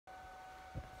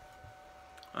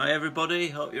Hi everybody,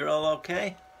 hope you're all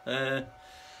okay. This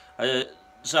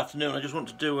afternoon I just want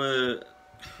to do a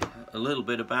little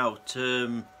bit about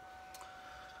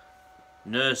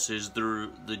nurses,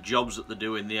 the jobs that they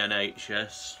do in the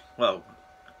NHS. Well,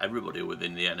 everybody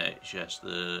within the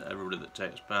NHS, everybody that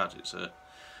takes part.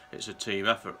 It's a team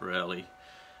effort really,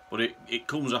 but it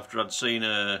comes after I'd seen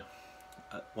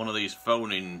one of these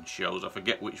phone-in shows. I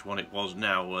forget which one it was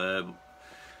now.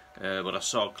 But I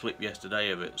saw a clip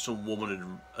yesterday of it. Some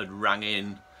woman had rang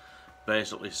in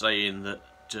basically saying that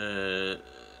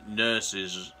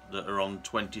nurses that are on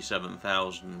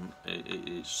 27,000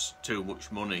 is too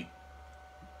much money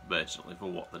basically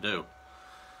for what they do.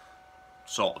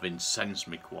 Sort of incensed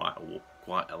me quite a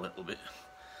little bit.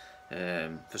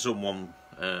 For someone,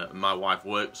 my wife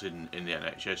works in the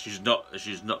NHS. She's not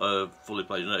a fully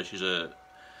paid nurse.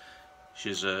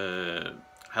 She's a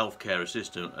healthcare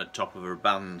assistant at top of her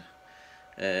band,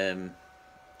 but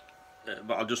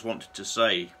I just wanted to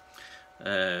say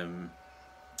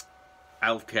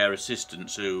healthcare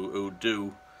assistants who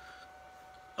do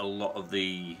a lot of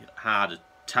the harder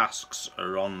tasks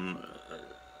are on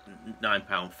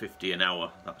 £9.50 an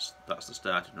hour. That's the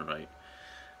starting rate.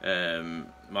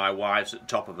 My wife's at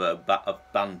top of her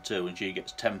band too, and she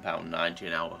gets £10.90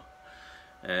 an hour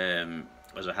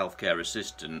as a healthcare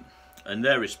assistant. And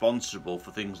they're responsible for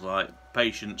things like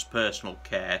patients' personal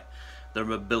care, their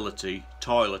mobility,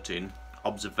 toileting,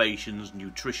 observations,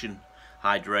 nutrition,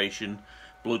 hydration,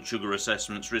 blood sugar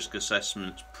assessments, risk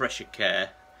assessments, pressure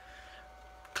care,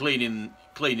 cleaning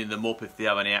them up if they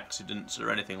have any accidents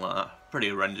or anything like that. Pretty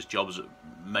horrendous jobs that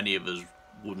many of us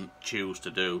wouldn't choose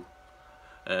to do,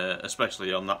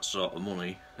 especially on that sort of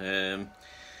money. But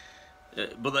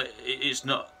it's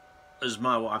not, as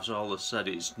my wife's always said,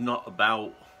 it's not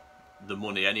about the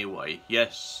money anyway.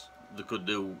 Yes, they could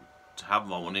do to have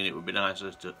more money, and it would be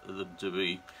nicer to them to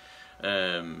be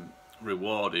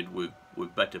rewarded with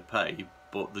better pay,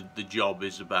 but the job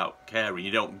is about caring. You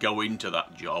don't go into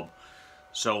that job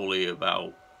solely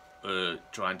about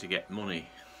trying to get money.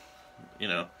 You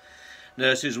know,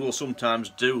 nurses will sometimes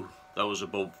do those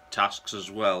above tasks as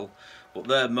well, but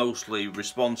they're mostly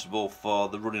responsible for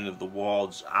the running of the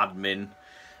wards, admin,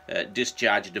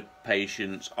 discharging of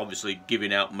patients, obviously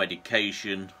giving out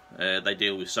medication. They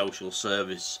deal with social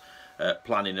service,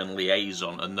 planning and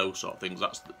liaison and those sort of things.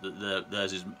 That's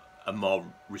theirs is a more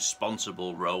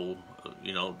responsible role.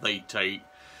 You know, they take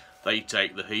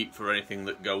the heat for anything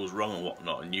that goes wrong and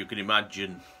whatnot. And you can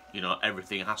imagine, you know,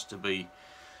 everything has to be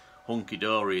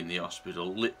hunky-dory in the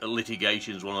hospital.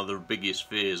 Litigation is one of their biggest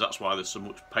fears. That's why there's so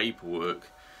much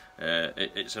paperwork.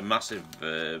 It's a massive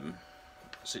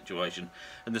situation.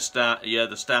 And the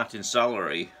starting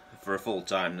salary for a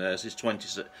full-time nurse is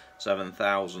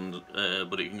 27,000,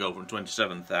 but it can go from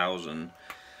 27,000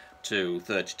 to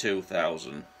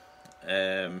 32,000.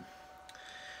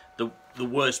 The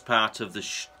worst part of the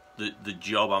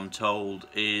job, I'm told,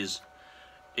 is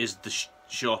the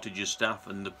shortage of staff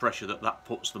and the pressure that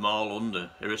puts them all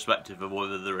under, irrespective of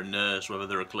whether they're a nurse, whether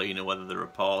they're a cleaner, whether they're a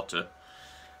porter,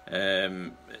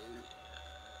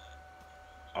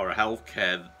 or a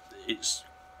healthcare. It's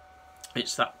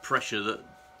that pressure that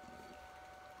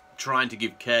trying to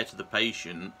give care to the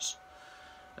patients,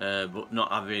 but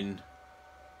not having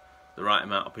the right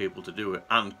amount of people to do it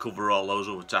and cover all those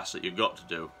other tasks that you've got to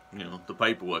do. You know, the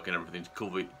paperwork and everything to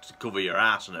cover your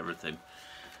ass and everything.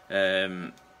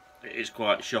 It's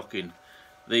quite shocking.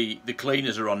 The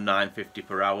cleaners are on £9.50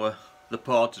 per hour. The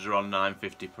porters are on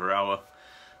 £9.50 per hour.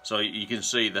 So you can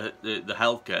see the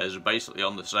healthcare are basically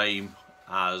on the same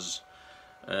as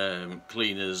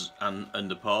cleaners and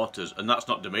the porters, and that's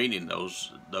not demeaning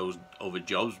those other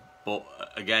jobs, but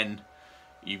again,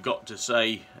 you've got to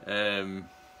say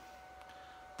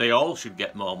they all should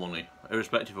get more money,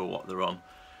 irrespective of what they're on.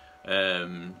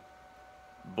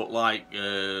 But like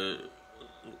you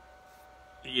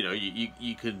know,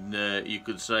 you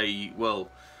could say, well,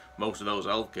 most of those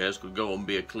healthcares could go and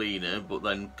be a cleaner, but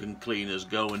then can cleaners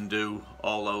go and do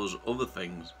all those other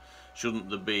things? Shouldn't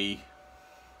there be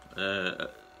a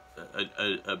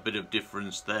bit of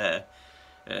difference there?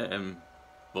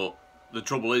 But the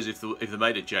trouble is, if they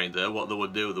made a change there, what they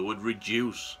would do, they would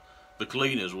reduce the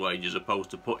cleaners' wages opposed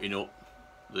to putting up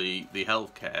the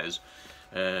healthcares.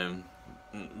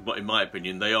 But in my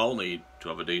opinion, they all need to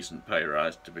have a decent pay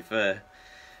rise, to be fair.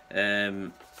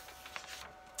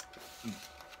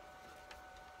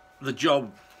 The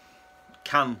job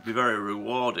can be very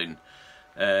rewarding.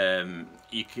 When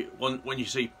you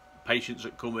see patients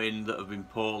that come in that have been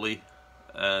poorly,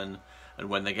 and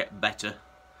when they get better,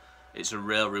 it's a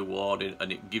real rewarding,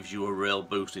 and it gives you a real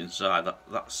boost inside.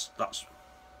 That's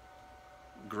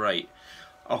great.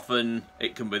 often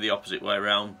it can be the opposite way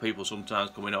around. People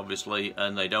sometimes come in, obviously,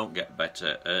 and they don't get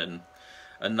better, and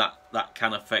that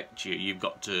can affect you. You've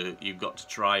got to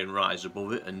try and rise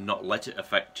above it and not let it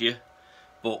affect you.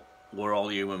 But we're all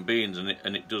human beings, and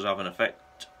it does have an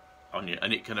effect on you,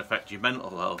 and it can affect your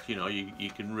mental health. You know,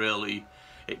 it can really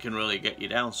get you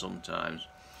down sometimes.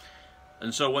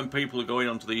 And so when people are going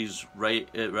onto these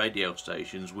radio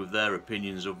stations with their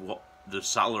opinions of what the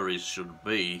salaries should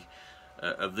be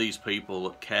of these people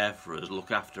that care for us,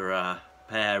 look after our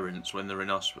parents when they're in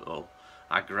hospital,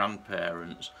 our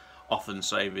grandparents, often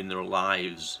saving their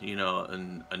lives, you know,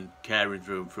 and caring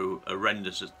for them through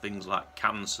horrendous things like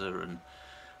cancer and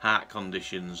heart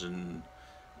conditions and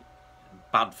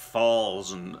bad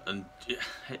falls, and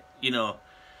you know,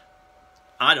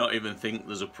 I don't even think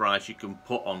there's a price you can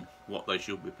put on what they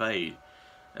should be paid.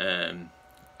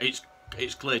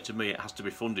 It's clear to me it has to be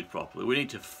funded properly. We need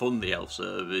to fund the health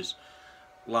service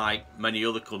like many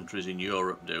other countries in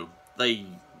Europe do. They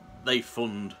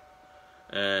fund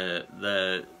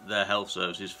their health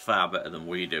services far better than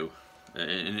we do,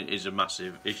 and it is a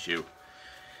massive issue.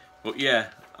 But yeah,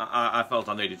 I felt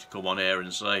I needed to come on here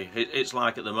and say it's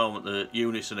like at the moment that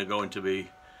Unison are going to be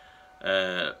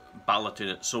balloting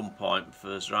at some point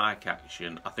for strike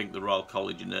action. I think the Royal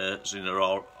College of Nursing are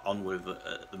all on with it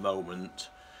at the moment,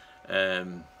 but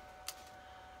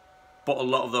a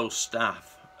lot of those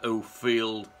staff who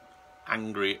feel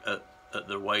angry at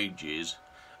their wages,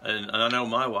 and I know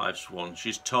my wife's one.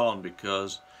 She's torn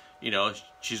because, you know,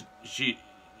 she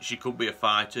could be a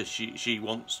fighter. She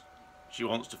wants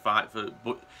to fight for,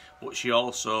 but she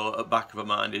also, at the back of her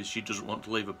mind, is she doesn't want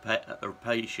to leave her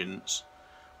patients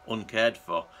uncared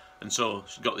for, and so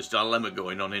she's got this dilemma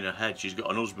going on in her head. She's got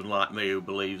an husband like me who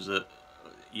believes that,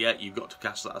 yeah, you've got to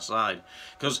cast that aside.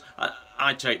 Because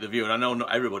I take the view, and I know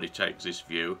not everybody takes this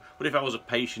view, but if I was a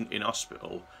patient in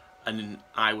hospital and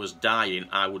I was dying,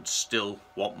 I would still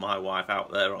want my wife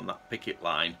out there on that picket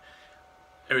line,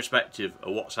 irrespective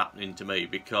of what's happening to me,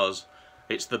 because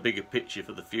it's the bigger picture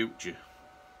for the future.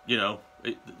 You know,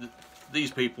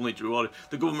 these people need to reward it.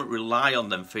 The government rely on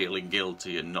them feeling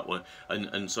guilty and not,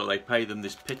 and so they pay them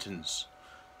this pittance.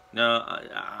 Now,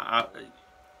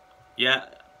 yeah,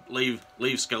 leave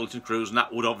skeleton crews, and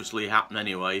that would obviously happen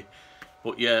anyway.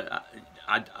 But yeah,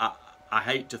 I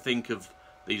hate to think of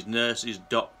these nurses,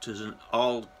 doctors, and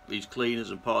all these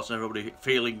cleaners and porters and everybody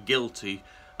feeling guilty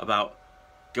about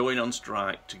going on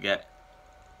strike to get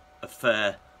a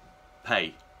fair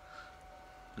pay.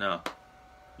 No,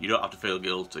 you don't have to feel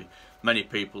guilty. Many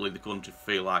people in the country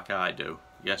feel like I do.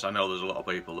 Yes, I know there's a lot of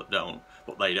people that don't,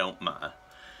 but they don't matter.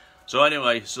 So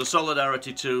anyway, so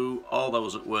solidarity to all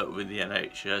those that work within the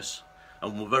NHS,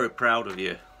 and we're very proud of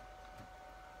you.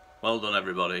 Well done,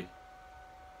 everybody.